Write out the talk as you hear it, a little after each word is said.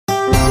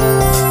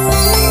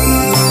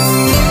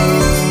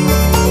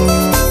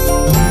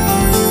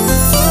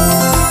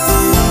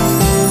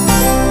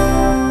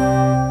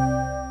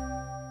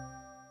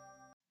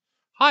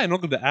Hi, and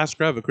welcome to Ask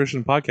Rev, a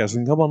Christian podcast. You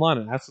can come online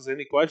and ask us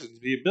any questions,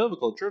 be it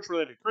biblical,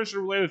 church-related,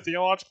 Christian-related,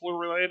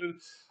 theological-related,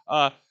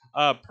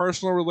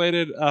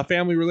 personal-related,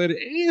 family-related,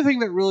 anything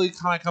that really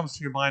kind of comes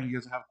to your mind. You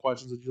guys have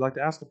questions that you'd like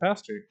to ask a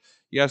pastor.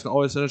 You guys can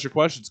always send us your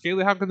questions.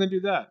 Kaylee, how can they do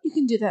that? You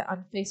can do that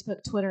on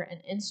Facebook, Twitter,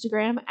 and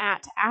Instagram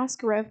at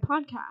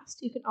AskRevPodcast.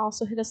 You can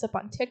also hit us up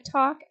on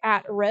TikTok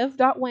at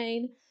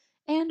rev.wayne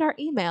and our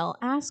email,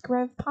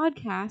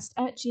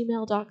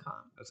 AskRevPodcast@gmail.com.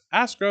 That's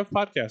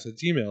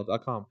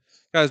AskRevPodcast@gmail.com.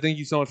 Guys, thank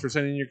you so much for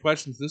sending in your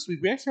questions this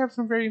week. We actually have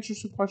some very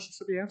interesting questions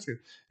to be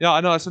answered. Yeah,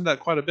 I know I send that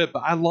quite a bit,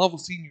 but I love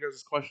seeing you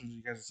guys' questions.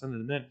 You guys are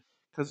sending them in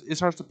because it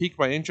starts to pique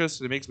my interest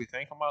and it makes me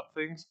think about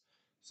things.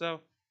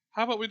 So,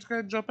 how about we just go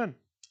ahead and jump in?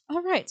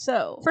 All right,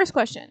 so first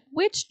question.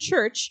 Which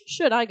church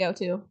should I go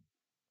to?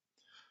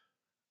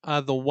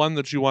 The one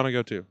that you want to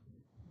go to.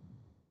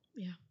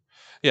 Yeah.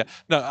 Yeah.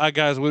 No,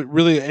 guys,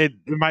 really, it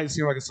might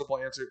seem like a simple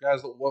answer.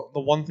 Guys, the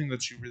one thing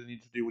that you really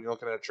need to do when you're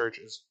looking at a church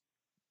is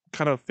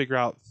kind of figure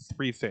out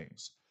three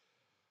things.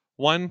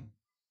 One,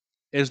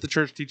 is the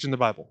church teaching the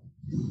Bible?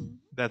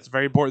 That's a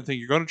very important thing.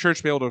 You're going to church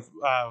to be able to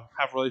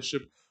have a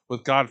relationship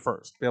with God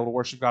first, be able to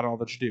worship God in all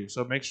that you do.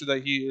 So make sure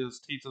that he is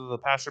teaching, the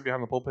pastor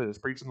behind the pulpit is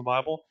preaching the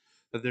Bible,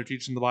 that they're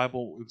teaching the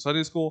Bible in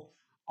Sunday school,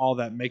 all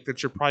that. Make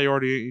that your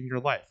priority in your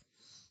life.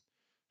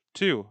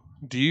 Two,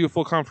 do you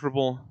feel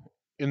comfortable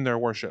in their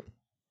worship?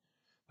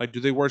 Like, do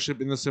they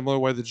worship in the similar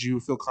way that you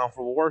feel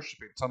comfortable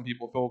worshiping? Some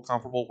people feel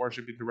comfortable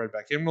worshiping to read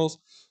back hymnals.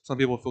 Some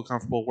people feel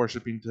comfortable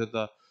worshiping to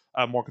the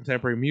more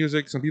contemporary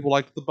music. Some people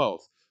like the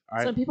both. All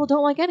right? Some people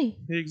don't like any.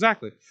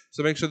 Exactly.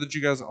 So make sure that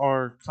you guys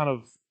are kind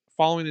of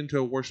following into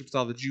a worship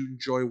style that you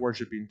enjoy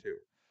worshiping to.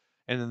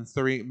 And then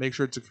three, make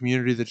sure it's a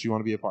community that you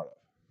want to be a part of.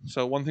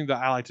 So one thing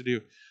that I like to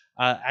do,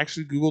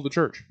 actually Google the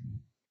church.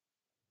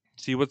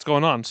 See what's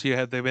going on. See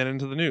have they been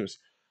into the news.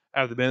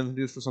 Have they been in the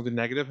news for something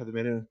negative? Have they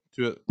been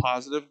into it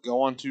positive?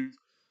 Go on to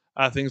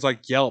things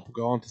like Yelp.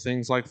 Go on to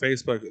things like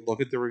Facebook. Look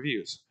at the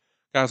reviews.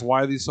 Guys,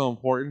 why are these so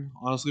important?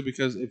 Honestly,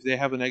 because if they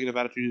have a negative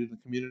attitude in the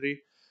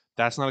community,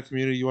 that's not a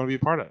community you want to be a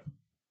part of.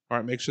 All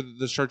right, make sure that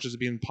this church is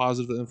being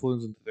positive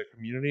influence into their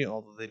community,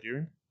 all that they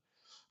do.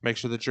 Make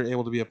sure that you're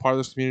able to be a part of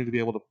this community, to be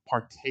able to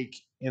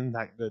partake in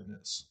that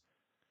goodness.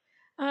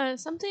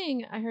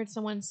 Something I heard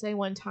someone say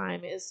one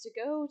time is to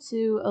go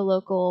to a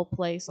local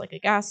place like a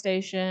gas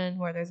station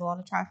where there's a lot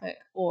of traffic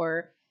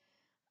or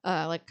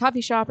like a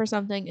coffee shop or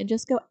something and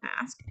just go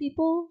ask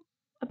people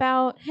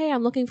about, hey,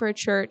 I'm looking for a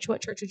church. What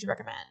church would you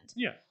recommend?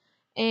 Yeah.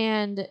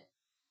 And,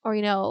 or,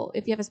 you know,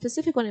 if you have a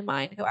specific one in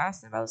mind, go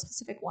ask them about a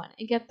specific one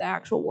and get the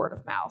actual word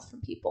of mouth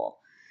from people.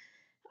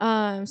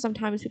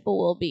 Sometimes people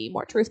will be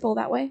more truthful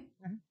that way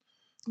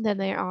than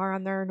they are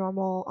on their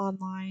normal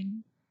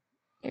online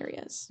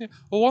areas. Yeah.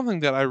 Well, one thing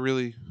that I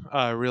really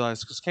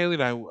realized, because Kaylee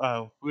and I,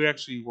 we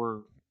actually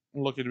were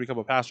looking to become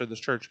a pastor at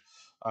this church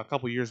a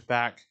couple years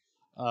back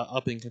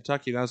up in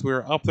Kentucky. And as we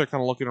were up there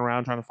kind of looking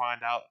around trying to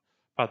find out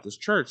about this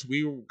church,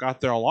 we got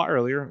there a lot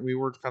earlier. We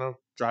were kind of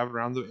driving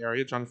around the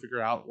area trying to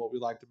figure out what we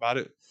liked about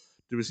it.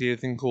 Did we see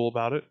anything cool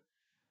about it?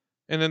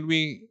 And then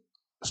we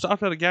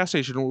stopped at a gas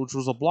station, which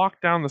was a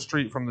block down the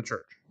street from the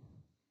church.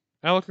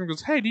 And I looked and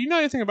goes, hey, do you know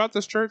anything about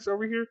this church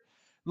over here?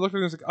 I looked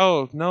and was like,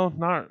 oh, no,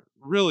 not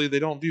really. They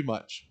don't do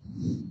much.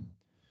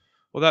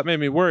 Well, that made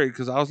me worried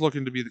because I was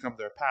looking to become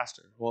their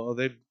pastor. Well,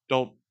 they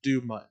don't do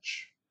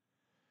much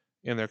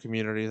in their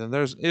community. Then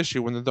there's an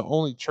issue when they're the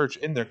only church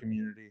in their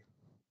community.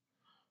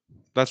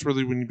 That's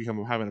really when you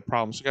become having a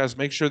problem. So, guys,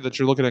 make sure that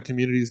you're looking at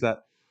communities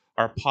that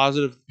are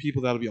positive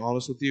people that'll be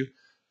honest with you.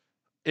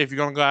 If you're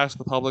going to go ask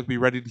the public, be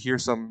ready to hear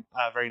some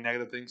very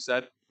negative things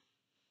said.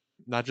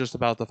 Not just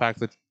about the fact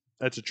that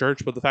it's a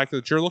church, but the fact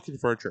that you're looking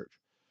for a church.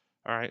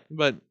 All right?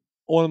 But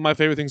one of my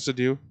favorite things to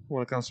do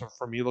when it comes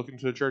for me looking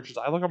to a church is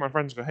I look at my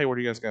friends and go, hey, where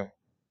do you guys go?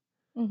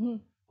 Mm-hmm.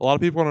 A lot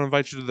of people want to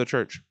invite you to the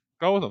church.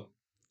 Go with them.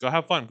 Go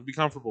have fun. Be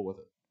comfortable with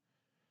it.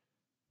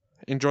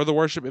 Enjoy the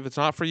worship. If it's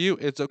not for you,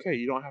 it's okay.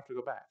 You don't have to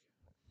go back.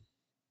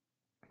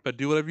 But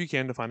do whatever you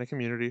can to find a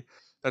community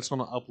that's going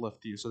to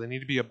uplift you. So they need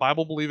to be a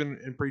Bible-believing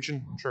and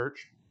preaching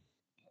church.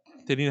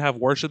 They need to have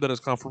worship that is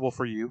comfortable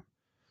for you.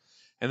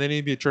 And they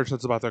need to be a church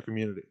that's about their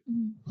community.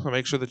 Mm-hmm. So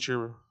make sure that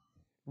you're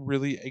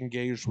really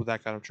engaged with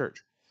that kind of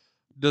church.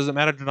 Does it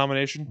matter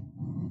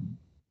denomination?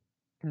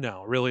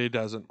 No, really it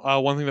doesn't.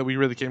 One thing that we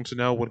really came to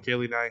know when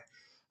Kaylee and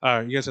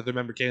I, you guys have to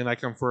remember Kaylee and I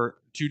come for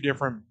two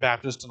different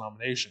Baptist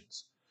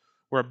denominations.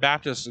 We're a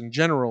Baptist in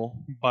general,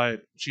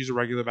 but she's a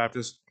regular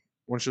Baptist.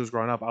 When she was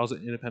growing up, I was an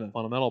independent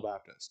fundamental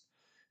Baptist.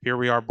 Here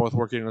we are both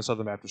working in a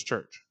Southern Baptist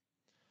church.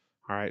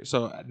 All right,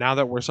 so now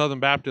that we're Southern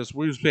Baptists,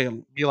 we just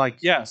be like,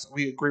 yes,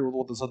 we agree with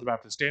what the Southern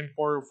Baptists stand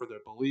for their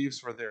beliefs,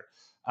 for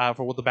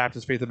what the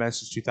Baptist Faith and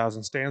Message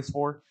 2000 stands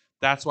for.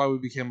 That's why we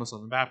became a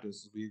Southern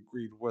Baptist. We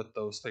agreed with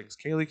those things.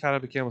 Kaylee kind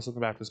of became a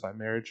Southern Baptist by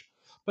marriage,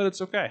 but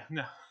it's okay.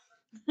 No.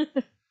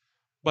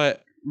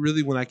 But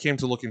really, when I came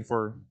to looking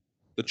for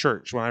the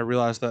church, when I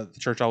realized that the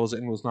church I was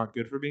in was not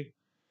good for me,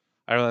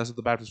 I realized that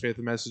the Baptist Faith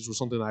and Message was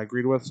something I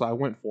agreed with, so I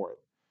went for it.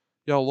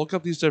 Yo, look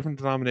up these different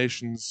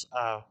denominations'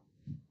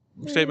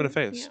 statement of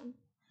faith. Yeah.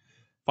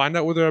 Find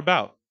out what they're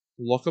about.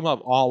 Look them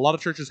up. A lot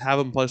of churches have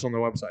them placed on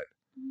their website.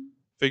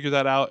 Figure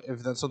that out. If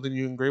that's something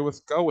you agree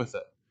with, go with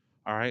it.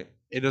 All right.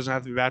 It doesn't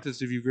have to be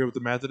Baptist. If you agree with the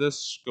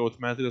Methodists, go with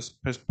the Methodists,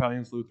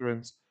 Episcopalians,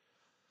 Lutherans,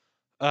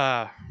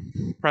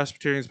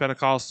 Presbyterians,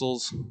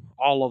 Pentecostals,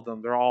 all of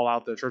them. They're all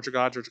out there. Church of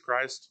God, Church of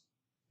Christ.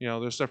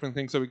 There's different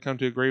things that we come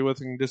to agree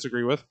with and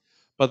disagree with,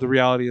 but the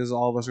reality is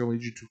all of us are going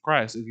to lead you to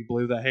Christ. If you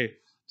believe that, hey,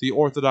 the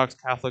Orthodox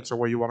Catholics are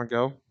where you want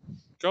to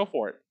go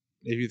for it.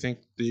 If you think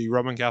the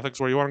Roman Catholics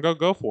are where you want to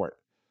go for it.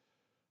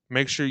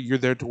 Make sure you're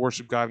there to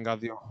worship God and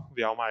God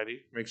the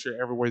Almighty. Make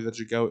sure everywhere that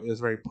you go is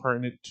very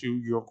pertinent to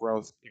your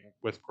growth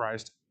with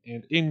Christ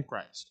and in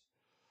Christ.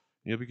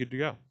 You'll be good to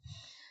go.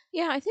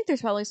 Yeah, I think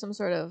there's probably some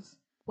sort of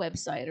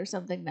website or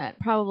something that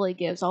probably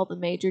gives all the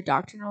major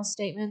doctrinal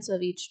statements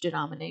of each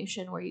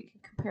denomination where you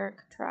can compare and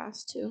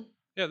contrast to.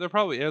 Yeah, there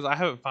probably is. I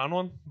haven't found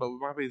one, but it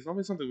might be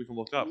something we can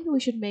look up. Maybe we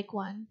should make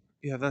one.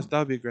 Yeah, that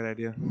would be a great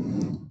idea.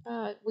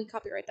 We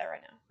copyright that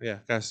right now. Yeah,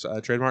 guys,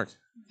 trademark.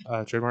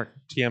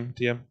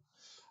 TM.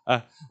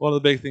 One of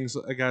the big things,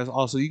 guys,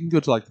 also, you can go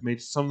to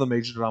some of the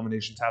major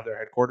denominations have their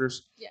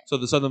headquarters. Yeah. So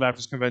the Southern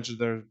Baptist Convention,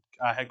 their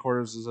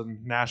headquarters is in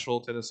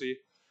Nashville, Tennessee.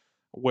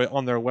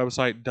 On their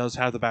website does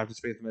have the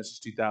Baptist Faith and Message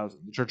 2000.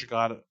 The Church of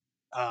God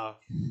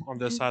on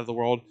this side of the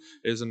world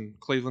is in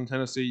Cleveland,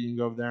 Tennessee. You can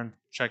go over there and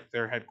check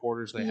their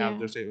headquarters. They have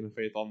their statement of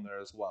faith on there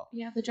as well.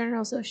 Yeah, the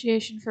General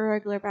Association for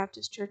Regular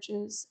Baptist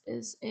Churches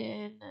is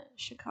in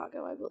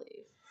Chicago, I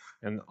believe.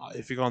 And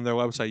if you go on their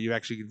website, you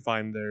actually can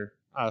find their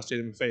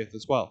statement of faith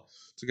as well.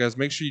 So, guys,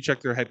 make sure you check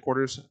their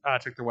headquarters,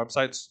 check their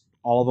websites.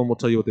 All of them will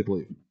tell you what they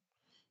believe.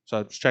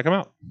 So just check them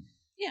out.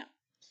 Yeah.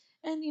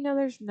 And,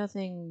 there's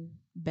nothing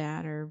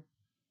bad or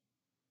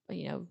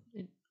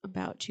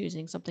about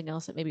choosing something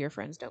else that maybe your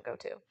friends don't go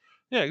to.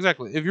 Yeah,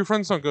 exactly. If your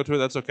friends don't go to it,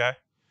 that's okay.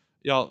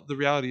 Y'all, the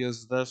reality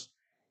is this.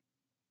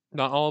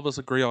 Not all of us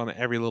agree on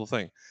every little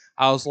thing.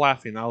 I was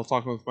laughing. I was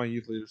talking with my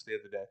youth leaders the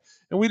other day.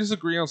 And we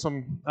disagree on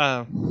some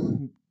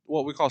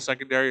what we call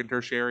secondary and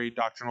tertiary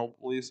doctrinal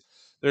beliefs.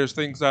 There's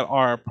things that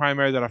are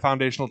primary, that are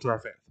foundational to our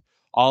faith.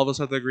 All of us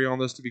have to agree on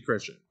this to be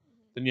Christian.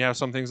 Then you have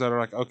some things that are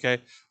like, okay,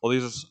 well,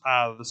 these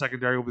are the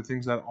secondary will be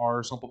things that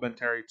are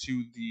supplementary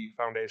to the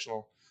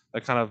foundational,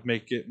 that kind of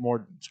make it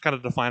more, kind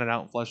of define it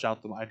out and flesh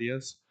out the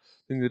ideas.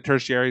 Then the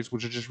tertiaries,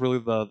 which are just really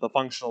the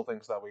functional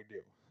things that we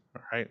do.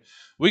 All right,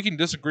 we can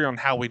disagree on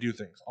how we do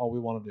things, all we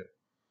want to do.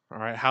 All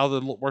right, how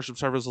the worship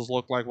services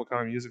look like, what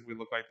kind of music we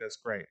look like, that's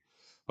great.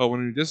 But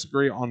when we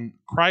disagree on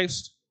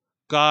Christ,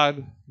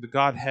 God, the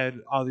Godhead,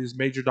 all these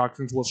major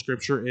doctrines, what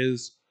Scripture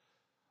is,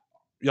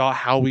 y'all,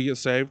 how we get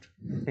saved,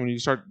 when you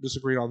start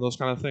disagreeing on those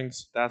kind of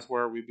things, that's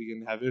where we begin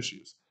to have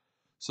issues.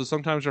 So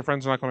sometimes your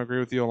friends are not going to agree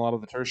with you on a lot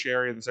of the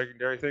tertiary and the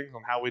secondary things,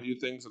 on how we do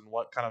things and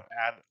what kind of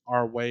add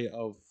our way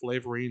of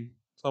flavoring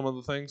some of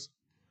the things.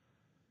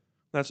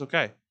 That's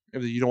okay.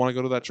 If you don't want to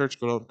go to that church,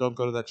 don't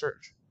go to that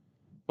church.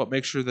 But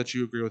make sure that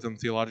you agree with them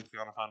theologically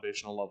on a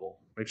foundational level.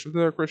 Make sure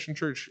they're a Christian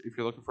church if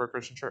you're looking for a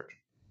Christian church.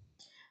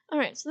 All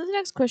right, so the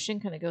next question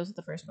kind of goes with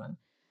the first one.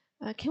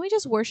 Can we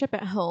just worship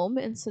at home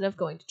instead of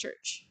going to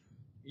church?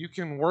 You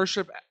can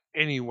worship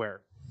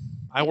anywhere.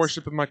 I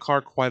worship in my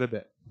car quite a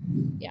bit.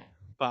 Yeah.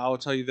 But I will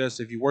tell you this,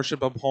 if you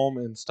worship at home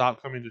and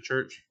stop coming to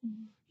church,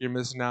 you're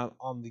missing out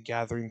on the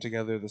gathering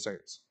together of the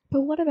saints.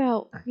 But what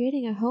about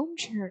creating a home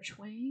church,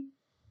 Wayne?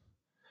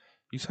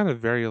 You sounded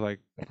very, I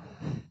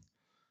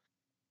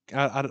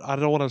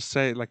don't want to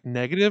say,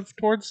 negative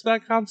towards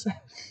that concept.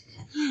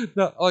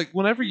 No,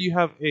 whenever you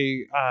have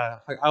I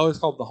always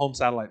call it the home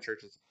satellite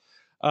churches.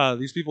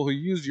 These people who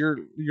use your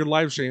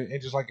live stream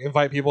and just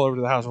invite people over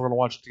to the house and we're going to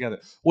watch it together,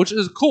 which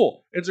is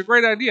cool. It's a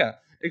great idea,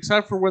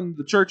 except for when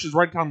the church is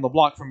right down the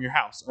block from your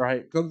house. All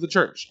right, go to the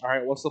church. All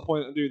right, what's the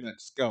point of doing that?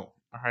 Just go.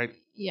 All right.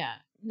 Yeah.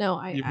 No,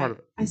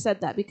 I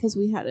said that because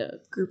we had a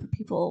group of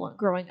people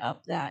growing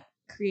up that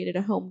created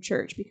a home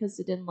church because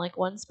they didn't like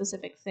one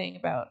specific thing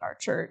about our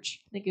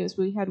church. I think it was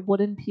we had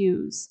wooden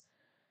pews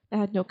that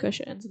had no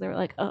cushions, and they were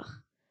like, ugh,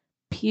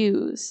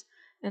 pews.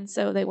 And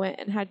so they went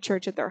and had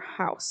church at their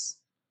house.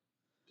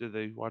 Did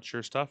they watch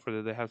your stuff, or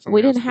did they have something?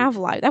 We didn't have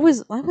live. That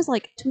was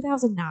like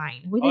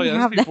 2009. We didn't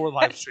have that was before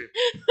live stream.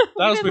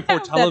 That was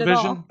before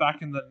television,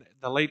 back in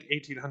the late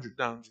 1800s.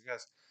 No, you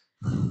guys.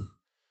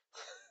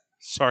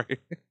 Sorry,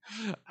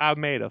 I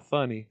made a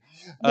funny.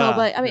 No,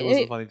 but I mean, it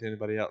wasn't funny to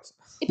anybody else.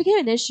 It became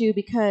an issue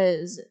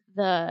because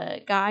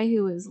the guy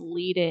who was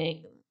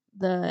leading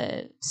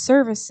the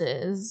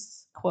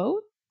services,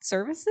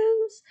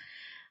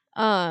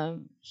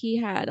 he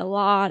had a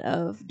lot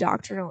of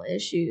doctrinal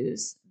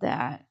issues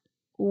that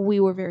we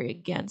were very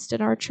against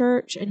in our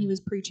church, and he was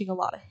preaching a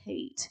lot of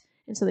hate,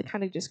 and so they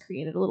kind of just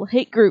created a little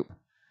hate group.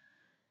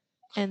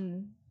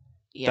 And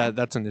yeah,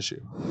 that's an issue.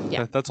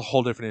 Yeah, that's a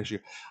whole different issue.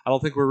 I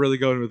don't think we're really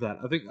going with that.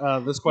 I think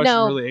this question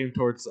really aimed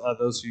towards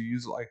those who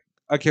use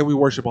okay, we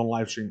worship on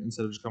live stream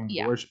instead of just coming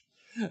to worship.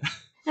 And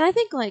I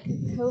think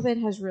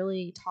COVID has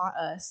really taught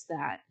us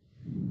that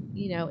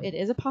it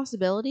is a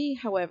possibility.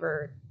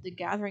 However, the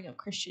gathering of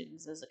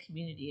Christians as a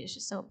community is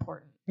just so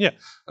important. Yeah,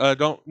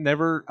 don't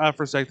never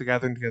forsake the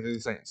gathering together of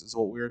the saints. Is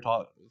what we were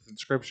taught in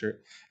Scripture.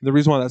 And the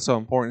reason why that's so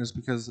important is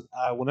because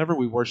whenever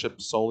we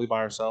worship solely by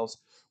ourselves,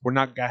 we're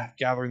not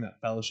gathering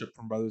that fellowship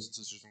from brothers and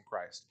sisters in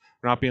Christ.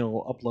 We're not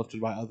being uplifted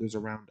by others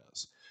around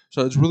us.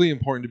 So it's really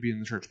important to be in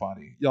the church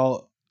body.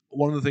 Y'all,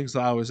 one of the things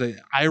that I always say,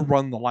 I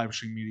run the live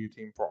stream media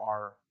team for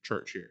our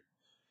church here.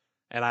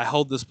 And I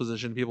hold this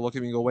position. People look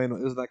at me and go, wait,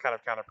 isn't that kind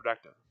of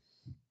counterproductive?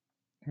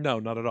 No,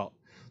 not at all.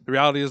 The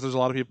reality is there's a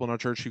lot of people in our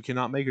church who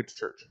cannot make it to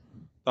church.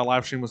 That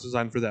live stream was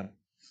designed for them.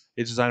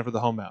 It's designed for the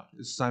homebound.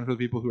 It's designed for the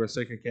people who are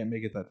sick and can't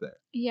make it that day.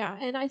 Yeah,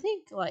 and I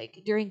think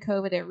like during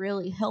COVID, it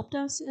really helped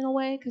us in a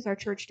way because our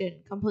church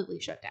didn't completely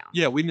shut down.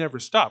 Yeah, we never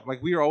stopped.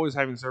 Like, we were always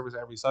having service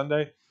every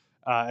Sunday.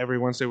 Every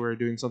Wednesday we were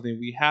doing something.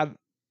 We had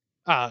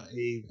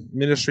a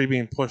ministry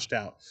being pushed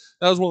out.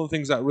 That was one of the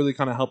things that really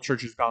kind of helped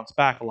churches bounce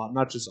back a lot,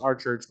 not just our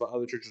church, but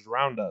other churches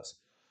around us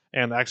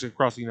and actually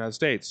across the United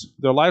States.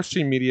 Their live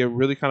stream media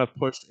really kind of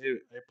pushed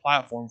a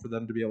platform for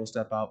them to be able to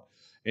step out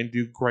and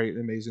do great,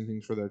 amazing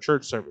things for their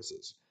church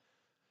services.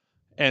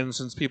 And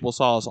since people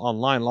saw us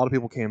online, a lot of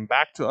people came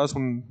back to us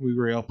when we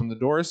reopened the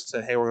doors,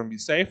 said, hey, we're going to be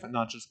safe. And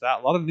not just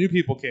that, a lot of new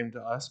people came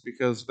to us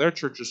because their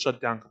churches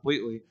shut down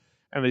completely.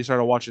 And they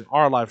started watching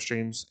our live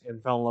streams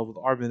and fell in love with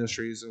our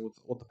ministries and with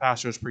what the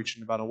pastor was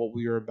preaching about and what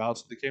we were about.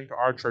 So they came to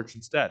our church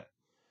instead.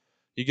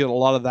 You get a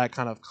lot of that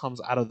kind of comes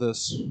out of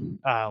this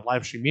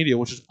live stream media,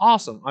 which is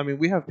awesome. I mean,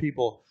 we have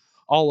people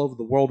all over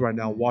the world right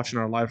now watching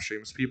our live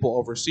streams. People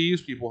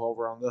overseas, people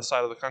over on this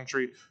side of the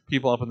country,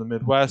 people up in the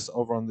Midwest,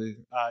 over on the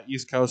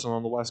East Coast and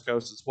on the West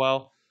Coast as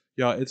well.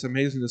 Yeah, it's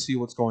amazing to see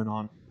what's going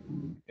on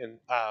in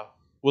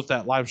with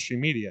that live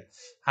stream media.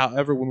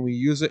 However, when we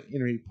use it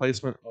in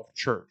replacement of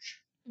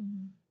church,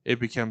 it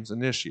becomes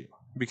an issue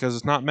because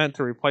it's not meant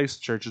to replace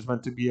the church. It's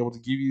meant to be able to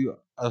give you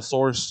a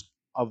source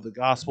of the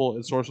gospel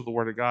and source of the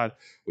word of God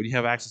when you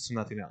have access to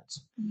nothing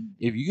else.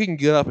 If you can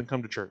get up and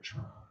come to church,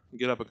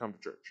 get up and come to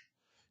church.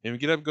 If you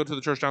get up and go to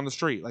the church down the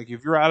street, like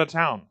if you're out of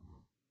town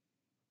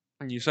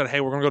and you said, hey,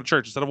 we're going to go to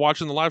church, instead of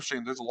watching the live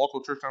stream, there's a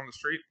local church down the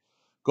street,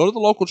 go to the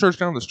local church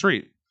down the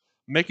street.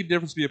 Make a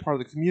difference, be a part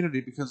of the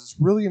community, because it's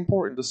really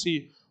important to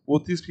see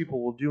what these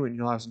people will do in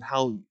your lives and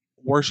how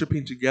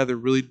worshiping together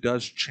really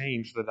does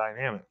change the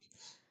dynamic.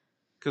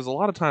 Because a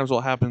lot of times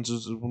what happens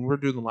is when we're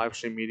doing the live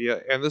stream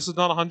media, and this is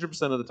not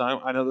 100% of the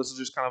time, I know this is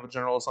just kind of a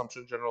general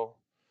assumption, general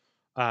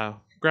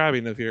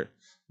grabbing of here,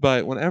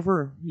 but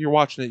whenever you're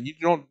watching it, you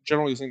don't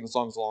generally sing the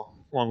songs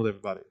along with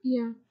everybody.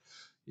 Yeah.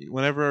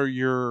 Whenever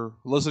you're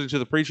listening to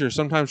the preacher,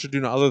 sometimes you're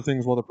doing other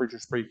things while the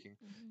preacher's preaching,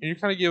 and you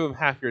kind of give them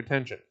half your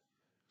attention.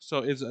 So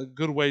it's a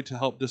good way to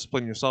help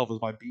discipline yourself is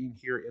by being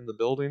here in the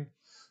building.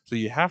 So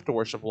you have to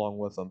worship along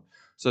with them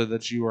so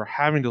that you are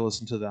having to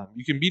listen to them.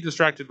 You can be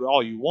distracted with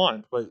all you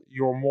want, but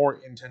you're more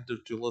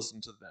attentive to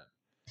listen to them.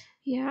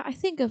 Yeah, I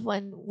think of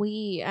when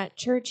we at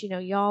church,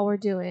 y'all were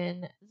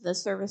doing the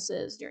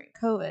services during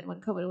COVID, when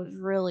COVID was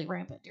really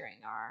rampant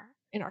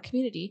in our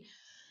community,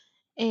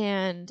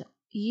 and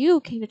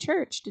you came to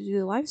church to do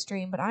the live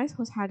stream, but I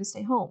had to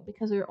stay home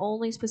because there were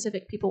only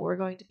specific people were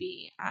going to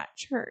be at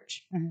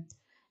church.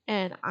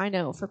 And I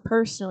know for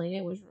personally,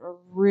 it was a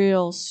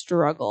real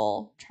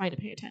struggle trying to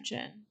pay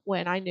attention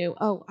when I knew,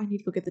 oh, I need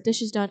to go get the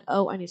dishes done.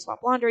 Oh, I need to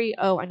swap laundry.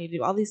 Oh, I need to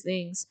do all these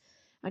things.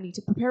 I need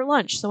to prepare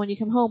lunch. So when you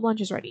come home,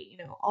 lunch is ready.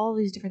 All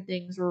these different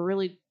things were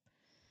really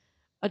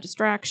a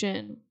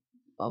distraction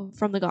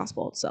from the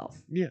gospel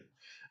itself. Yeah.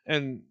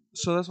 And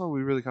so that's why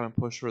we really kind of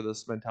push for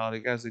this mentality.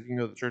 Guys, if you can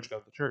go to the church, go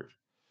to the church.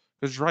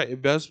 Because you're right,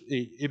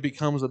 it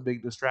becomes a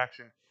big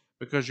distraction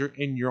because you're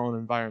in your own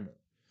environment.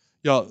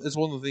 It's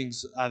one of the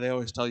things they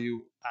always tell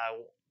you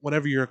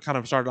whenever you're kind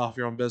of started off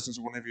your own business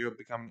or whenever you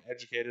become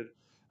educated,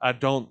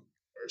 don't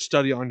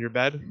study on your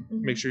bed.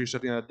 Make sure you're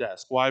studying at a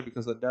desk. Why?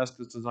 Because the desk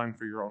is designed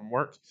for your own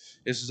work.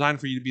 It's designed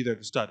for you to be there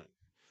to study.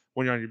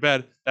 When you're on your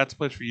bed, that's a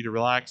place for you to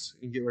relax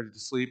and get ready to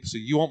sleep, so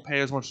you won't pay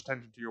as much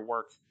attention to your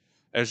work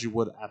as you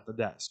would at the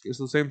desk. It's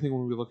the same thing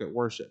when we look at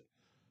worship.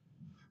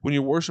 When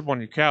you worship on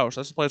your couch,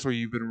 that's a place where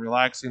you've been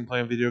relaxing,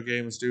 playing video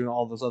games, doing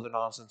all this other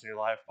nonsense in your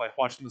life, like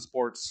watching the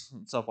sports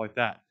and stuff like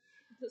that.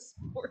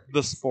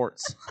 The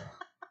sports.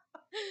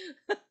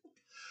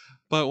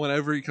 But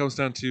whenever it comes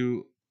down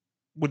to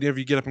whenever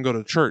you get up and go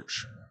to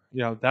church,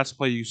 that's the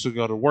place you should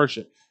go to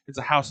worship. It's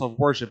a house of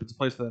worship. It's a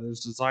place that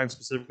is designed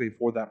specifically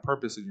for that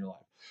purpose in your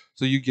life.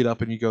 So you get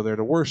up and you go there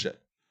to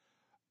worship.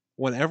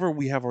 Whenever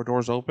we have our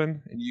doors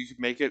open and you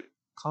make it,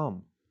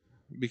 come.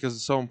 Because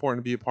it's so important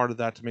to be a part of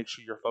that, to make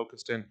sure you're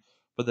focused in,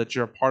 but that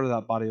you're a part of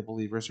that body of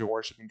believers. You're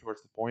worshiping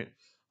towards the point.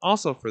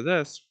 Also, for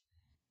this,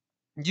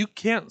 you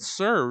can't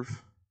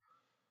serve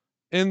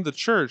in the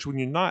church when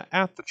you're not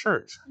at the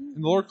church.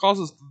 And the Lord calls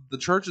us, the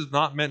church is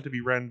not meant to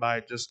be ran by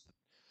just,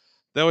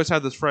 they always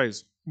have this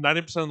phrase,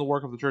 90% of the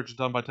work of the church is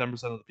done by 10%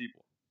 of the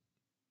people.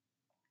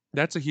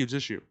 That's a huge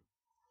issue.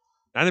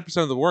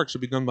 90% of the work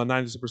should be done by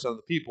 90% of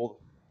the people.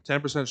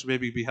 10% should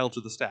maybe be held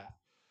to the staff.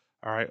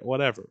 All right,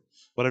 whatever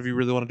you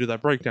really want to do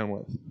that breakdown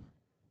with.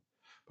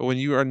 But when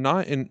you are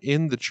not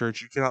in the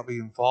church, you cannot be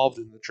involved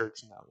in the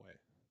church in that way.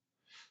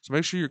 So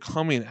make sure you're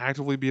coming and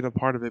actively being a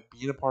part of it,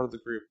 being a part of the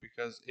group,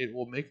 because it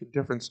will make a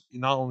difference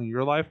in not only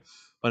your life,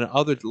 but in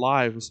other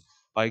lives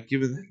by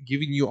giving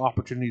you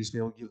opportunities to be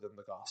able to give them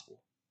the gospel.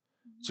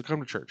 So come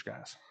to church,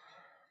 guys.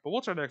 But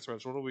what's our next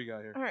verse? What do we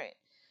got here? All right.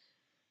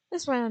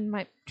 This one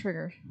might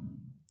trigger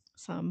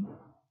some.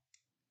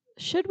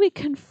 Should we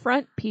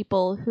confront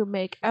people who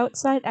make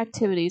outside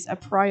activities a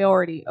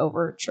priority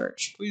over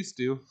church? Please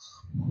do.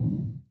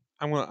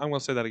 I'm gonna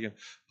say that again.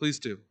 Please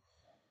do.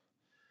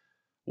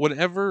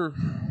 Whenever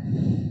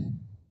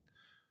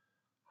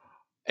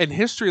in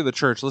history of the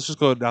church, let's just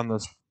go down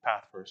this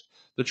path first.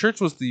 The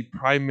church was the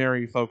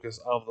primary focus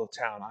of the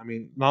town. I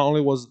mean, not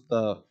only was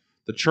the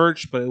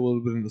church, but it would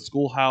have been the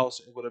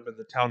schoolhouse, it would have been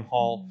the town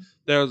hall.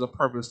 There was a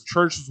purpose.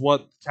 Church is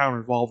what the town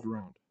revolved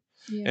around.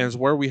 Yeah. And it's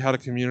where we had a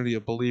community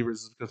of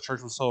believers because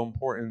church was so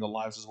important in the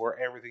lives, is where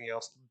everything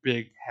else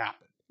big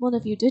happened. Well,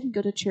 if you didn't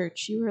go to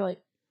church, you were like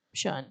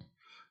shunned.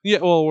 Yeah,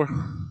 well,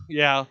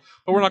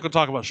 but we're not going to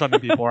talk about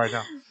shunning people right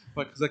now,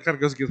 but because that kind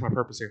of goes against my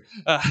purpose here.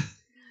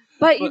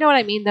 But you know what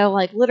I mean, though.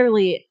 Like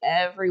literally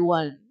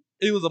everyone.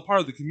 It was a part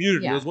of the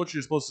community. Yeah. It was what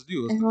you're supposed to do.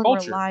 It was Everyone the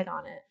culture. relied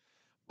on it.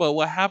 But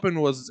what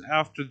happened was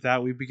after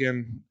that, we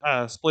began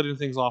splitting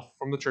things off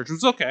from the church. It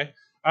was okay.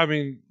 I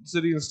mean,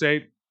 city and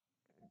state,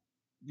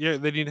 yeah,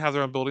 they need to have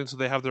their own buildings, so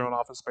they have their own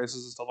office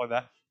spaces and stuff like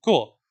that.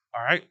 Cool.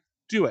 All right,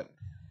 do it.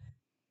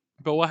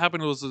 But what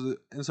happened was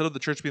instead of the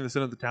church being the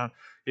center of the town,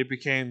 it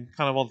became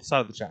kind of on the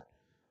side of the town.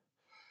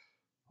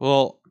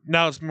 Well,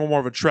 now it's more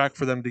of a trek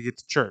for them to get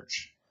to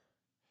church.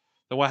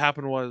 Then what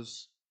happened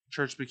was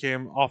church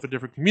became off in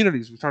different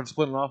communities. We started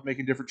splitting off,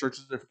 making different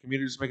churches, different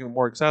communities, making it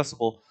more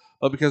accessible.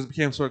 But because it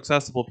became so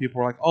accessible, people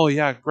were like, oh,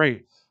 yeah,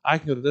 great. I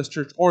can go to this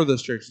church or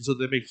this church. And so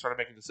they started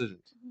making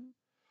decisions. Mm-hmm.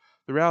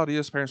 The reality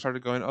is parents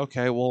started going,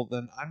 okay, well,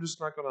 then I'm just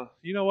not going to,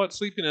 you know what,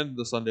 sleeping in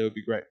the Sunday would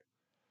be great.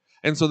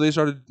 And so they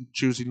started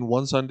choosing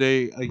one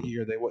Sunday a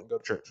year they wouldn't go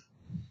to church.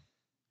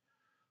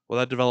 Well,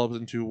 that developed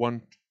into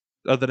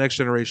the next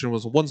generation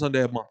was one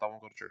Sunday a month I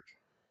won't go to church.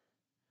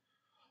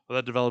 Well,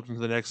 that developed into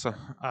the next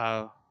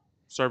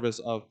service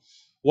of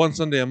one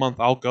Sunday a month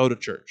I'll go to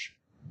church.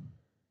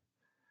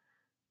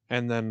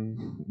 And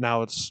then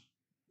now it's,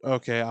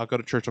 okay, I'll go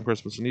to church on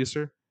Christmas and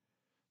Easter.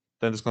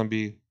 Then it's going to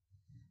be,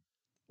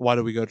 why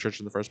do we go to church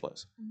in the first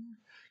place? Mm-hmm.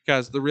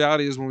 Guys, the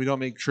reality is when we don't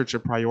make church a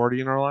priority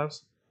in our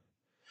lives,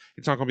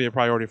 it's not going to be a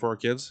priority for our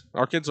kids.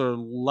 Our kids are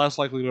less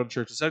likely to go to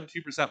church.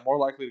 72% more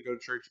likely to go to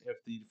church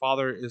if the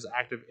father is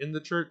active in the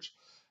church.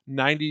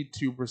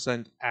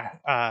 92%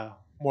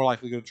 more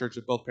likely to go to church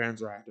if both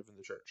parents are active in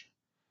the church.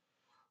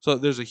 So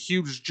there's a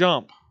huge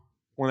jump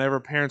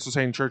whenever parents are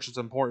saying church is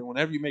important.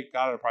 Whenever you make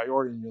God a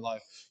priority in your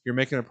life, you're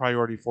making a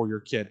priority for your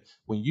kid.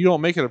 When you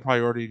don't make it a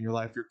priority in your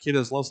life, your kid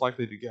is less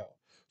likely to go.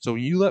 So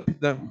when you let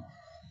them,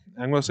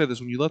 I'm going to say this,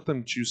 when you let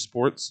them choose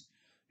sports,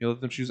 you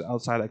let them choose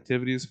outside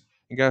activities,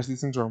 and guys,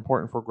 these things are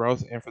important for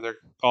growth and for their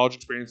college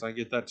experience, and I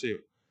get that too.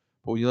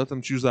 But when you let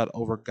them choose that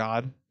over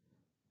God,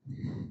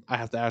 I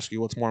have to ask you,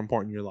 what's more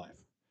important in your life?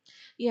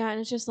 Yeah, and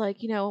it's just like,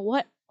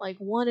 what, like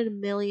 1 in a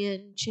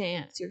million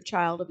chance your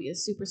child will be a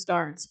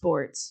superstar in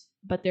sports,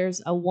 but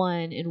there's a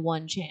 1 in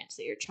 1 chance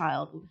that your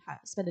child will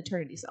spend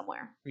eternity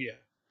somewhere. Yeah.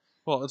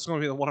 Well, it's going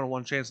to be the 1 in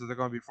 1 chance that they're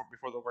going to be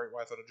before the great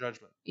white throne of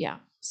judgment. Yeah.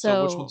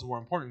 So which one's more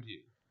important to you?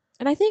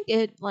 And I think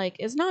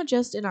it's not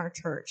just in our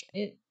church.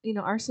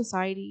 Our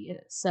society in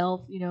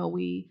itself,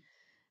 we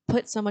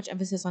put so much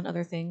emphasis on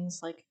other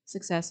things like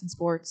success in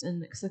sports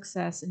and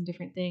success in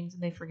different things,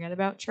 and they forget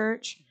about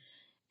church.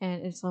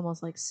 And it's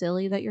almost like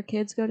silly that your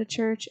kids go to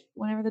church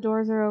whenever the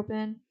doors are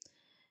open.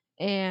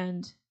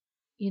 And,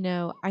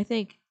 I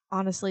think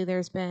honestly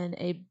there's been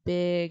a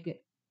big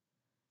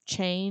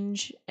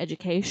change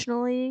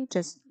educationally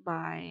just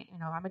by,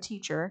 I'm a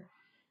teacher.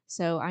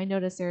 So I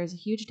noticed there is a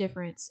huge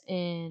difference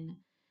in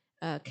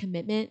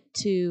commitment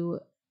to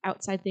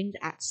outside things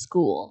at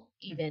school,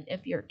 even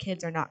if your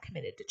kids are not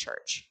committed to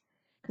church.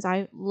 Because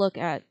I look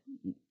at,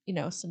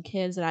 some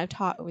kids that I've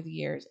taught over the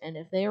years, and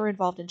if they were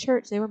involved in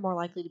church, they were more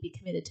likely to be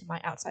committed to my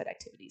outside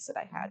activities that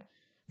I had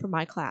for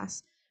my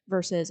class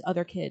versus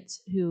other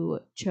kids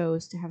who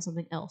chose to have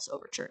something else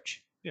over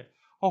church. Yeah,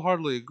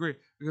 wholeheartedly agree,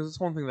 because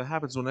it's one thing that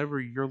happens whenever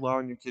you're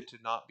allowing your kid to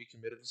not be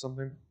committed to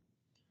something.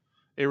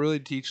 It really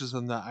teaches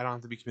them that I don't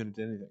have to be committed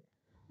to anything.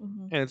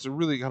 Mm-hmm. And it's a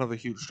really kind of a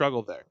huge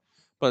struggle there.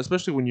 But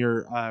especially when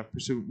you're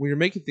when you're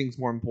making things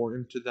more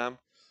important to them,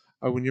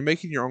 or when you're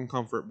making your own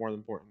comfort more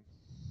important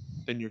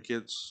than your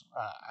kids,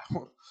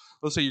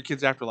 let's say your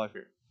kid's afterlife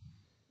here,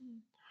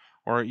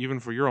 or even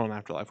for your own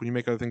afterlife, when you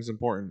make other things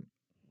important,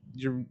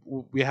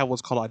 we have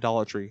what's called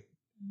idolatry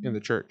in the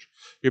church.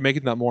 You're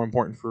making that more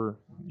important for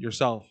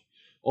yourself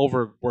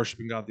over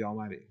worshiping God the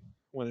Almighty.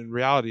 When in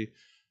reality,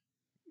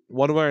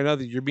 one way or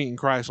another, you're beating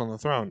Christ on the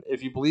throne.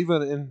 If you believe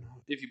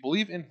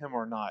in Him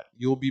or not,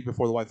 you'll be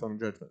before the white throne of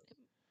judgment.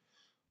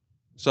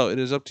 So it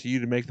is up to you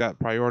to make that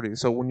priority.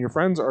 So when your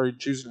friends are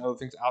choosing other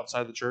things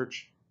outside the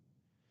church,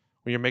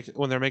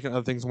 when they're making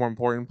other things more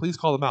important, please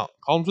call them out.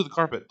 Call them to the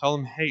carpet. Tell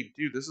them, hey,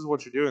 dude, this is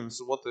what you're doing. This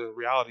is what the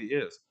reality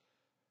is.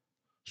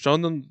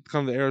 Showing them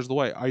kind of the errors of the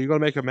way. Are you going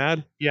to make them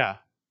mad? Yeah.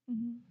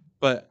 Mm-hmm.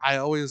 But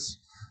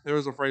there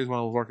was a phrase when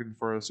I was working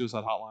for a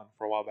suicide hotline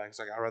for a while back. It's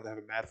like, I'd rather have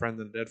a mad friend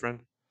than a dead friend.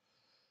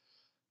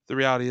 The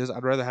reality is,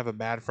 I'd rather have a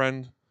mad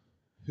friend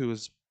who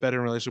is better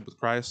in relationship with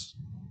Christ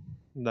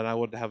than I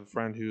would have a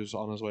friend who's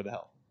on his way to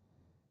hell.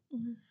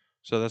 Mhm.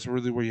 So that's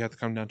really where you have to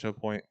come down to a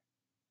point.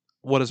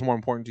 What is more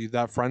important to you,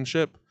 that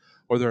friendship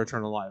or their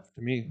eternal life?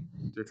 To me,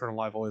 the eternal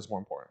life always more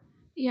important.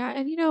 Yeah,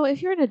 and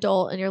if you're an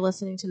adult and you're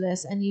listening to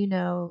this and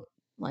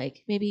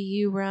like maybe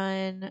you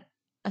run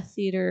a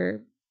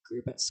theater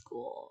group at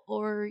school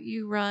or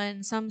you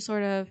run some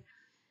sort of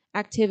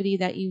activity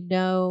that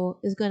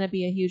is going to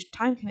be a huge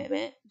time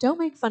commitment, don't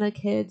make fun of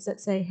kids that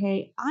say,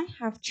 "Hey, I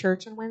have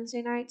church on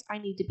Wednesday nights. I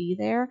need to be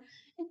there."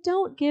 And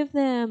don't give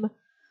them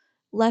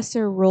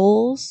lesser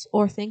roles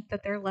or think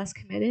that they're less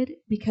committed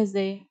because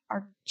they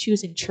are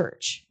choosing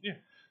church. Yeah.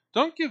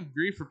 Don't give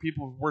grief for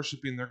people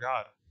worshiping their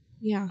God.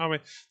 Yeah. I mean,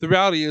 the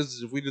reality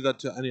is if we did that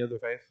to any other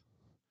faith,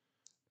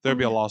 there'd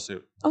be a yeah.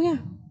 lawsuit. Oh yeah.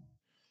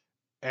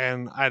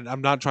 And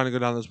I'm not trying to go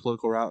down this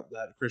political route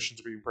that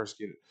Christians are being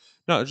persecuted.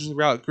 No, it's just the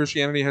reality.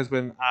 Christianity has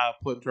been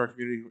put into our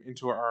community,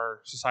 into our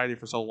society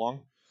for so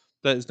long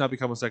that it's now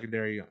become a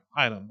secondary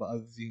item.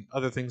 But the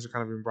other things are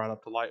kind of being brought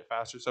up to light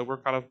faster, so we're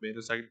kind of made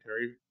a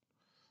secondary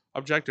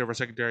objective or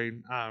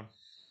secondary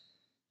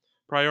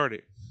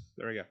priority.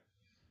 There we go.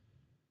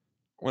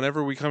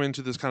 Whenever we come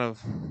into this kind of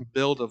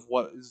build of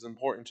what is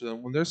important to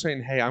them, when they're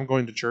saying, "Hey, I'm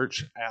going to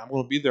church, and I'm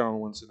going to be there on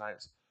Wednesday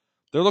nights,"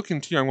 they're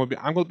looking to you. I'm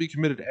going to be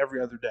committed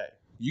every other day.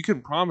 You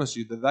can promise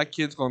you that that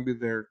kid's going to be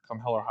there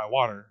come hell or high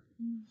water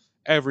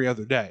every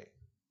other day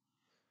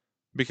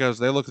because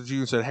they looked at you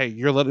and said, "Hey,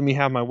 you're letting me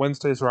have my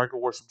Wednesdays where I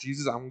can worship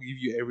Jesus. I'm going to give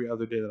you every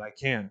other day that I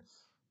can.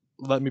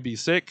 Let me be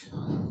sick.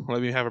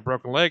 Let me have a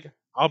broken leg.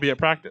 I'll be at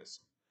practice."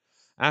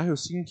 I have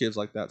seen kids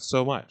like that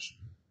so much,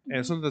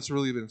 and something that's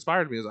really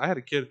inspired me is I had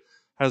a kid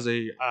has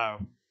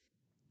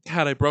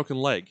had a broken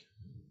leg.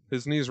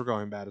 His knees were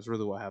going bad. Is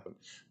really what happened.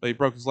 But he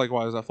broke his leg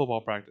while he was at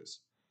football practice.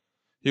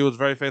 He was a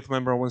very faithful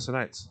member on Wednesday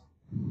nights,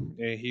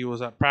 and he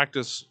was at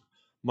practice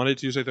Monday,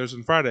 Tuesday, Thursday,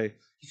 and Friday.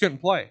 He couldn't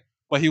play,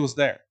 but he was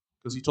there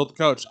because he told the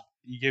coach,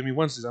 "You gave me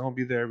Wednesdays. I'm gonna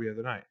be there every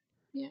other night."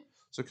 Yeah.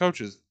 So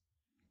coaches,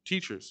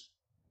 teachers,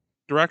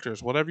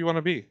 directors, whatever you want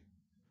to be,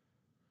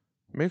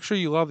 make sure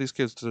you allow these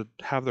kids to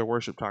have their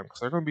worship time because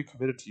they're going to be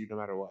committed to you no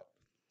matter what.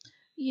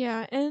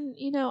 Yeah, and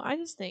I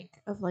just think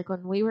of like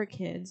when we were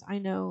kids. I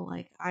know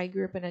like I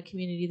grew up in a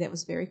community that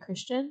was very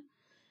Christian.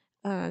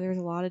 There was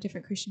a lot of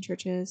different Christian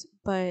churches,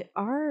 but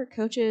our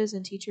coaches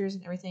and teachers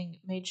and everything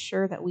made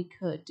sure that we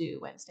could do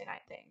Wednesday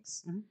night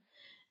things. Mhm.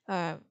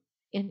 Uh,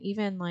 and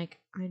even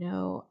like I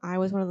know I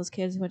was one of those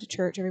kids who went to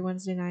church every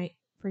Wednesday night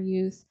for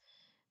youth.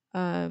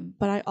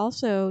 But I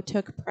also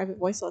took private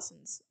voice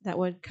lessons that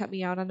would cut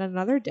me out on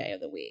another day of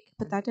the week.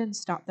 But that didn't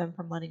stop them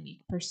from letting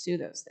me pursue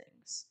those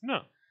things.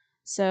 No.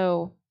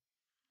 So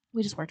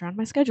we just worked around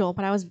my schedule,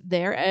 but I was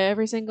there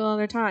every single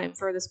other time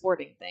for the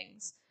sporting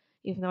things,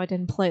 even though I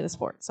didn't play the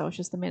sport. So I was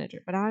just the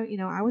manager. But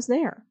I was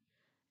there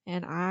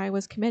and I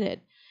was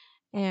committed.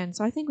 And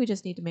so I think we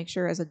just need to make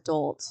sure as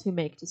adults who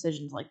make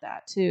decisions like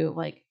that too,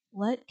 like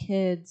let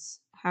kids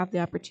have the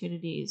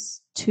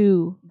opportunities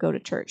to go to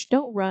church.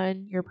 Don't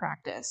run your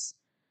practice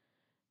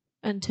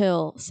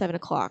until 7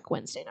 o'clock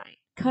Wednesday night.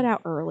 Cut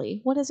out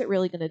early. What is it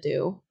really going to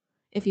do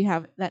if you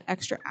have that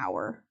extra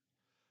hour?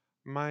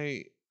 When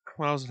I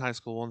was in high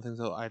school, one of the things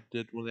that I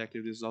did, one of the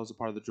activities, is I was a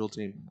part of the drill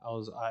team. I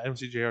was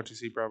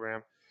MCJRTC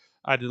program.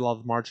 I did a lot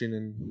of marching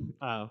and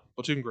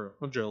platoon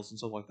drills and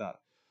stuff like that.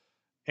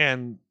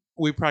 And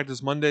we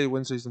practiced Monday,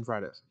 Wednesdays, and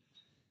Fridays.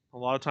 A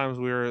lot of times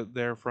we were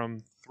there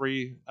from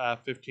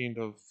 3:15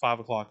 to 5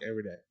 o'clock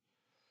every day.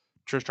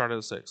 Church started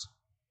at 6.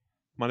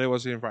 Monday,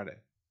 Wednesday, and Friday.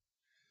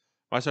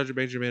 My sergeant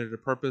major made it a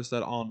purpose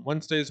that on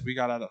Wednesdays we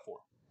got out at 4.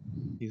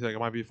 He's like, it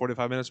might be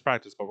 45 minutes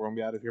practice, but we're gonna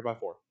be out of here by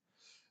 4.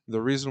 The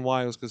reason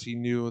why was because he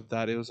knew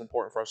that it was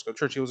important for us to go to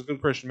church. He was a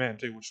good Christian man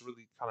too, which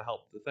really kind of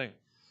helped the thing.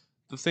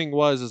 The thing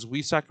was, is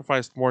we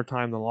sacrificed more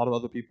time than a lot of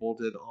other people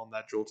did on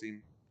that drill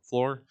team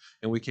floor,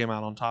 and we came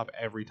out on top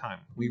every time.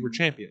 We were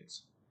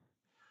champions.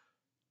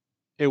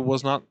 It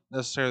was not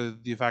necessarily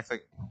the fact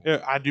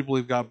that I do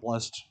believe God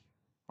blessed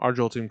our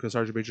drill team because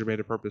Sergeant Major made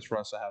a purpose for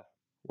us to have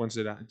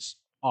Wednesday nights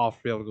off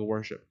to be able to go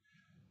worship.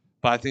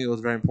 But I think it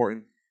was very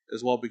important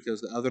as well because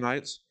the other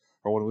nights,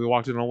 or when we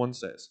walked in on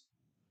Wednesdays,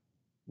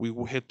 we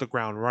hit the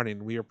ground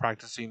running. We were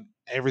practicing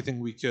everything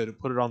we could and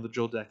put it on the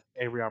drill deck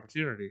every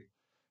opportunity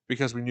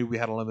because we knew we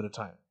had a limited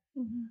time.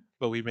 Mm-hmm.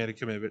 But we made a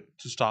commitment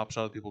to stop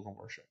so other people can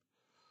worship.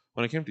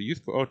 When it came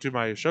to to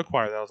my show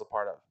choir that I was a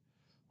part of,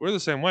 we're the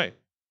same way.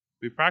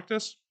 We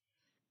practice.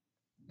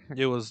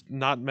 It was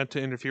not meant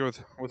to interfere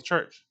with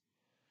church.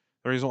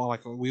 The reason why,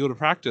 like, we would have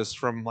practiced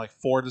from like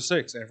 4 to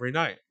 6 every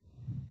night.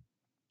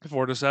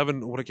 4 to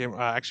 7 when it came.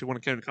 Actually, when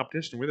it came to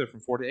competition, we were there from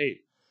 4 to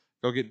 8.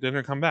 Go get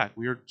dinner, come back.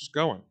 We were just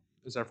going.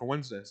 Except for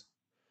Wednesdays.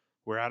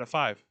 We're out at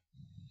 5.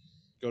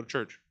 Go to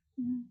church.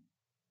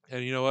 Mm-hmm.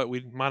 And you know what?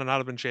 We might not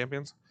have been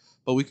champions,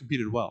 but we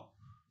competed well.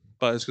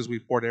 But it's because we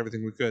poured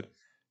everything we could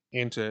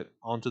into it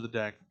onto the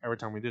deck every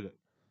time we did it,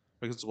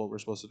 because it's what we're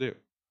supposed to do.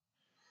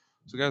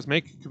 So, guys,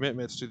 make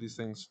commitments to these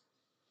things.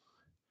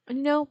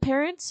 And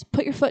parents,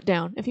 put your foot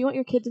down. If you want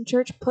your kids in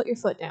church, put your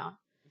foot down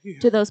Yeah.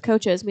 to those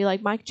coaches. Be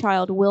like, my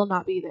child will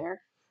not be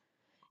there.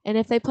 And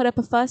if they put up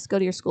a fuss, go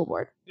to your school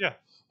board. Yeah.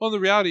 Well, the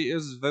reality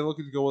is, they look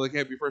at you go, well, they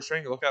can't be first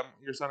string. Look at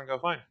your son and go,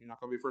 fine, you're not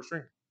going to be first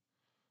string.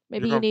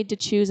 Maybe you need to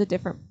choose a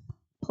different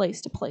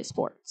place to play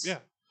sports. Yeah.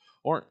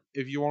 Or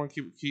if you want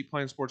to keep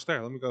playing sports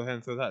there, let me go ahead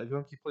and throw that. If you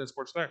want to keep playing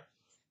sports there,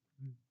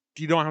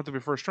 you don't have to be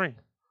first string.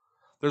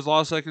 There's a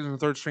lot of second and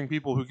third string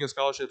people who get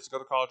scholarships to go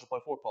to college and play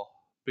football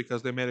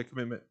because they made a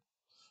commitment,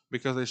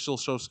 because they still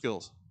show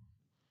skills.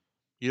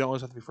 You don't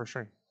always have to be first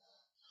string.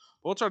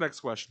 What's our next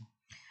question?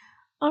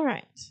 All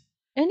right.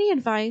 Any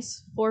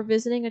advice for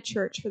visiting a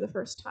church for the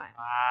first time?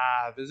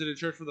 Visit a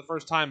church for the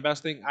first time.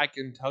 Best thing I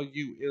can tell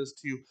you is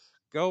to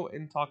go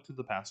and talk to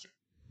the pastor.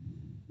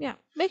 Yeah.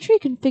 Make sure you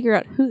can figure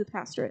out who the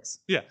pastor is.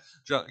 Yeah.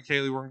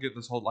 Kaylee, we're going to get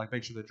this whole,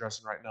 make sure they're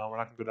dressing right now. We're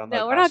not going to go down that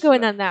No, we're not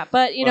going on that.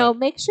 But,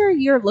 make sure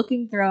you're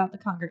looking throughout the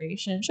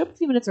congregation. Show up a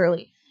few minutes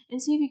early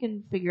and see if you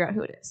can figure out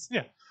who it is.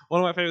 Yeah.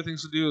 One of my favorite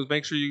things to do is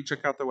make sure you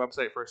check out their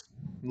website first.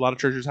 A lot of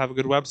churches have a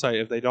good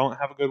website. If they don't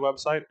have a good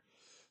website,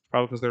 it's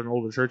probably because they're an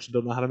older church and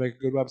don't know how to make a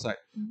good website.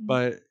 Mm-hmm.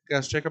 But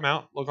guys, check them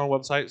out. Look on the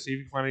website. See if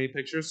you can find any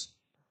pictures.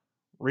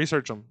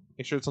 Research them.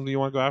 Make sure it's something you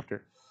want to go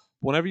after.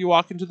 Whenever you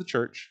walk into the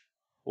church,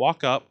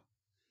 walk up,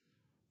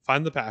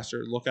 find the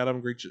pastor, look at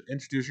him,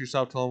 introduce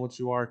yourself, tell them what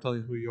you are, tell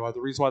them who you are. The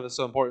reason why that's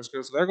so important is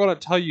because they're going to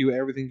tell you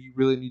everything you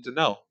really need to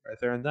know right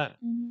there and then.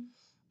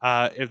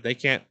 Mm-hmm. If they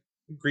can't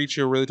greet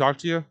you or really talk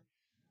to you,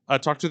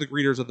 talk to the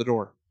greeters at the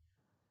door.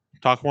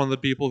 Talk to one of the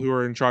people who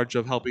are in charge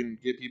of helping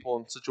get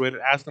people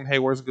situated. Ask them, hey,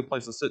 where's a good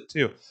place to sit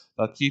too?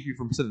 They'll keep you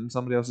from sitting in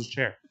somebody else's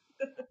chair.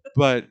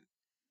 But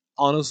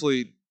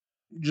honestly,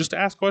 just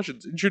ask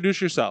questions.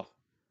 Introduce yourself.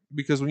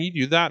 Because when you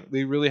do that,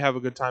 they really have a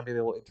good time being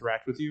able to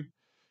interact with you.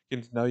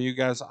 Getting to know you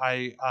guys.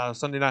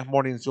 Sunday night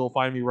mornings, you'll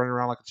find me running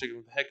around like a chicken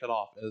with the head cut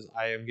off as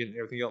I am getting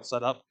everything else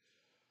set up.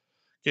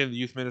 Getting the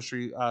youth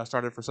ministry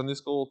started for Sunday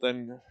school,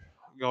 then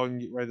going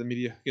getting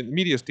the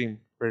media team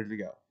ready to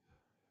go.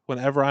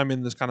 Whenever I'm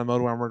in this kind of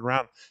mode where I'm running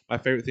around, my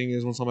favorite thing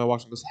is when somebody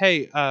walks and goes,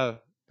 hey, and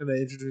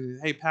they introduce me,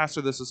 hey, pastor,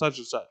 this is such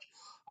and such.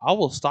 I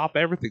will stop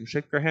everything,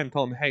 shake their hand, and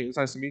tell them, hey, it's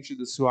nice to meet you.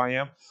 This is who I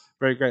am.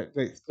 Very great.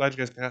 Glad you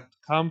guys can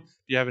come. Do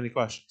you have any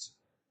questions?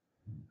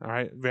 All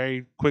right.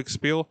 Very quick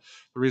spiel.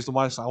 The reason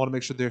why is I want to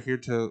make sure they're here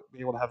to be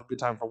able to have a good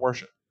time for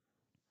worship.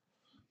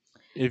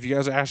 If you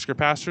guys ask your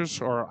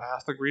pastors or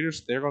ask the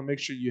greeters, they're going to make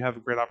sure you have a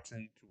great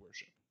opportunity to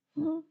worship.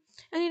 Mm-hmm.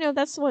 And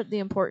that's what the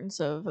importance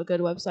of a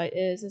good website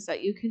is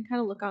that you can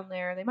kind of look on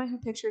there. They might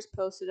have pictures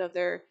posted of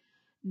their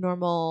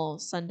normal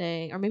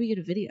Sunday, or maybe you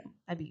get a video.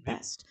 That'd be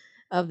best,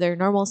 of their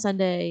normal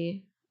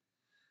Sunday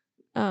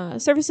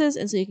services,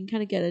 and so you can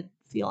kind of get a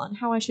feel on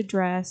how I should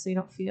dress, so you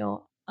don't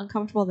feel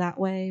uncomfortable that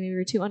way. Maybe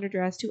you're too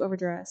underdressed, too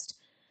overdressed.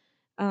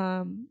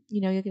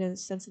 You'll get a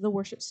sense of the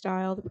worship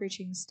style, the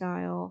preaching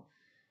style,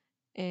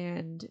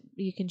 and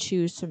you can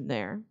choose from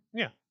there.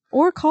 Yeah.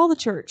 Or call the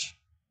church.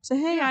 Say,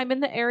 hey, I'm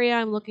in the area.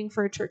 I'm looking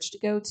for a church to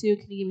go to.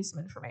 Can you give me some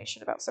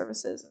information about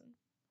services and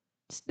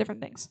different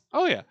things?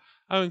 Oh, yeah.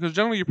 Because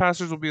generally your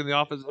pastors will be in the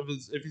office.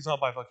 If he's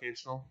not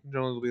bivocational,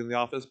 generally he'll be in the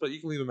office. But you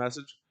can leave a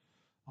message.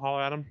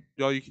 Holler at him.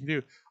 Do all you can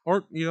do.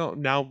 Or,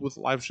 now with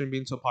live stream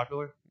being so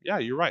popular, yeah,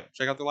 you're right.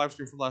 Check out the live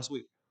stream from last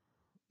week.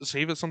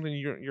 See if it's something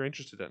you're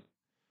interested in.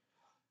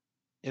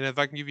 And if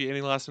I can give you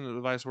any last minute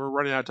advice, we're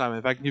running out of time.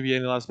 If I can give you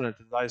any last minute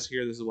advice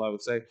here, this is what I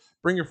would say.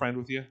 Bring your friend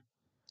with you.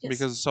 Yes.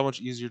 Because it's so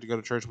much easier to go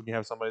to church when you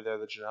have somebody there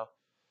that you know.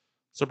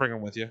 So bring them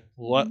with you.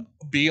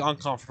 Be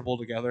uncomfortable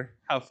together.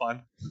 Have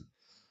fun.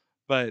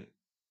 But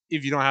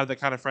if you don't have that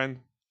kind of friend,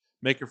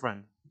 make your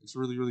friend. It's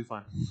really, really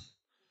fun.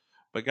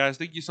 But guys,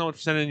 thank you so much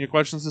for sending in your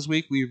questions this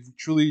week. We've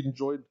truly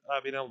enjoyed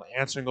being able to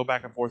answer and go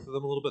back and forth with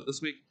them a little bit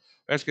this week.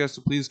 I ask you guys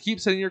to please keep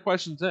sending your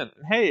questions in. And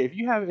hey, if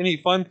you have any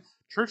fun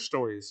church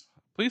stories,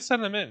 please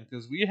send them in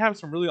because we have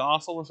some really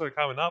awesome ones that are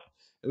coming up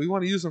and we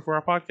want to use them for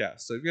our podcast.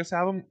 So if you guys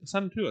have them,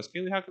 send them to us.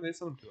 Kaylee, how can they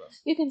send them to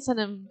us? You can send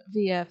them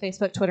via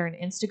Facebook, Twitter, and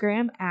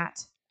Instagram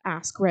at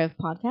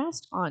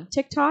AskRevPodcast, on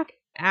TikTok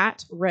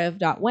at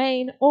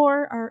rev.wayne,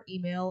 or our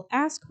email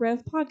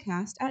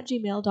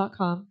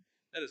AskRevPodcast@gmail.com.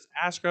 That is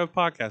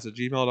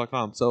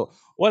AskRevPodcast@gmail.com. So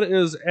what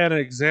is an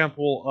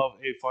example of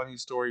a funny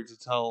story to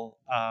tell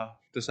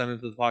to send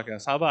into the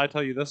podcast? How about I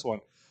tell you this one?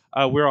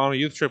 We were on a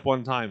youth trip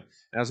one time.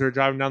 And as we were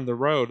driving down the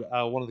road,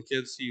 one of the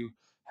kids, he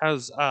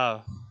has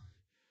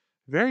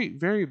very,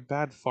 very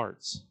bad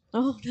farts.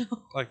 Oh, no.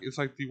 It's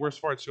like the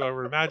worst farts you'll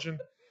ever imagine.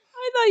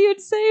 I thought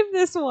you'd save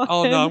this one.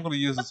 Oh, no, I'm going to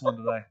use this one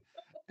today.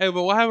 Hey,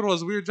 but what happened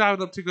was we were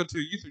driving up to go to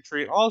a youth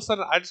retreat. All of a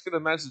sudden, I just get a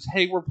message,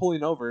 hey, we're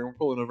pulling over, and we're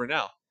pulling over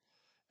now.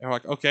 And we're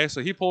like, okay,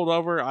 so he pulled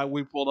over.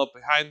 We pulled up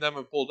behind them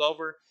and pulled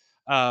over.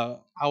 I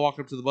walk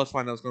up to the bus,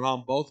 find out what's going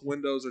on. Both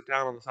windows are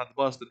down on the side of the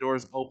bus. The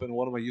door's open.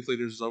 One of my youth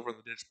leaders is over in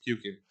the ditch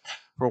puking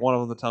for one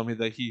of them to tell me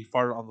that he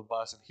farted on the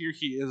bus. And here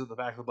he is at the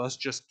back of the bus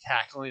just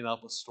cackling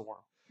up a storm.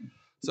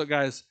 So,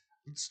 guys,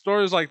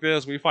 Stories like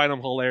this, we find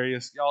them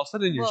hilarious. Y'all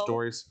send in your Well,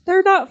 stories.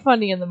 they're not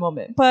funny in the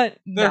moment, but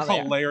They're now they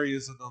are.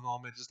 hilarious in the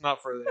moment, just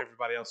not for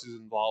everybody else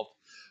who's involved.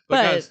 But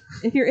But guys,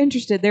 if you're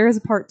interested, there is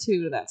a part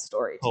 2 to that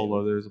story too. oh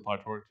Lord, there's a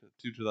part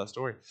two to that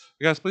story.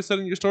 But guys, please send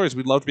in your stories.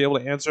 We'd love to be able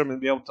to answer them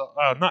and be able to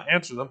not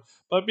answer them,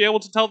 but be able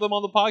to tell them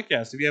on the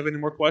podcast. If you have any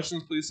more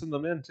questions, please send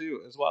them in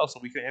too as well, so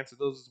we can answer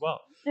those as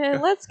well.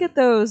 And let's get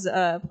those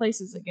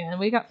places again.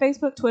 We got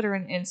Facebook, Twitter,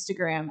 and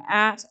Instagram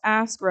at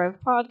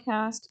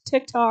AskRevPodcast,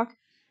 TikTok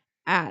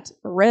at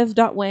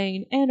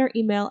rev.wayne, and our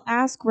email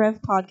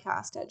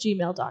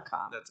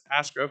askrevpodcast@gmail.com. That's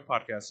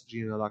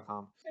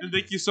AskRevPodcast@gmail.com. And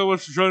thank you so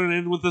much for joining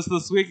in with us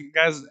this week,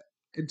 guys.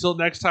 Until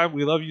next time,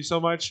 we love you so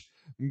much.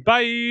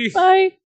 Bye. Bye.